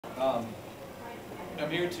Um,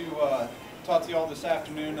 I'm here to talk to you all this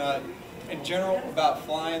afternoon in general about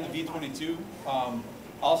flying the V-22.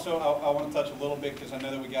 Also, I want to touch a little bit because I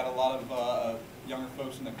know that we got a lot of younger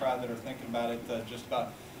folks in the crowd that are thinking about it, just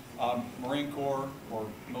about Marine Corps or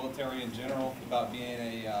military in general, about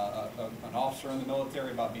being an officer in the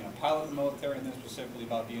military, about being a pilot in the military, and then specifically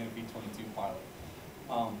about being a V-22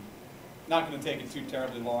 pilot. Not going to take it too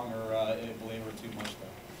terribly long or belabor too much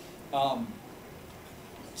though.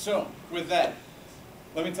 So with that,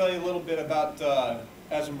 let me tell you a little bit about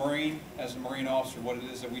as a Marine officer, what it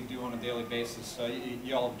is that we do on a daily basis.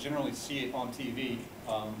 Y'all generally see it on TV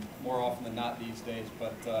more often than not these days,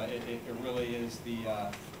 but it really is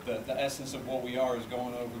the essence of what we are, is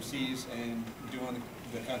going overseas and doing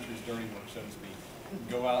the country's dirty work, so to speak.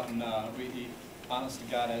 Go out and honest to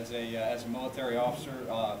God, as a military officer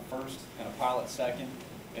first and a pilot second,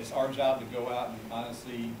 it's our job to go out and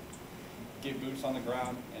honestly get boots on the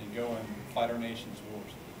ground and go and fight our nation's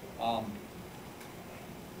wars.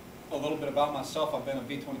 A little bit about myself: I've been a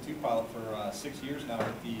V-22 pilot for 6 years now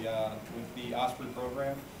with the Osprey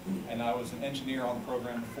program, and I was an engineer on the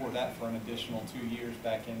program before that for an additional 2 years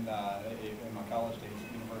back in my college days at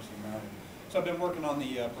the University of Maryland. So I've been working on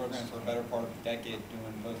the program for a better part of a decade,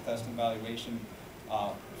 doing both test and evaluation,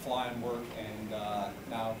 flying work, and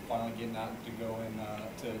now finally getting out to go and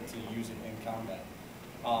to use it in combat.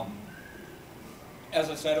 As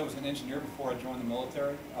I said, I was an engineer before I joined the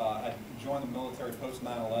military. I joined the military post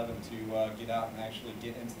 9/11 to get out and actually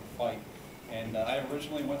get into the fight. And I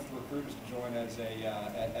originally went to the recruiters to join as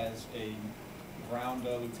a ground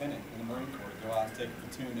lieutenant in the Marine Corps, to go out and take a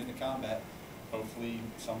platoon into combat, hopefully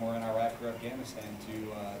somewhere in Iraq or Afghanistan,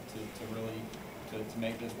 to really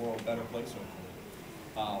make this world a better place.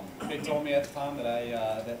 Hopefully, they told me at the time that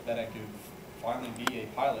I could finally be a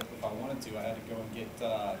pilot if I wanted to. I had to go and get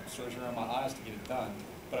surgery on my eyes to get it done,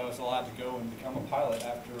 but I was allowed to go and become a pilot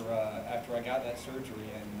after I got that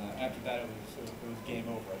surgery, and after that it was game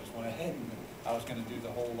over. I just went ahead and I was going to do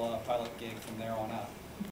the whole pilot gig from there on out.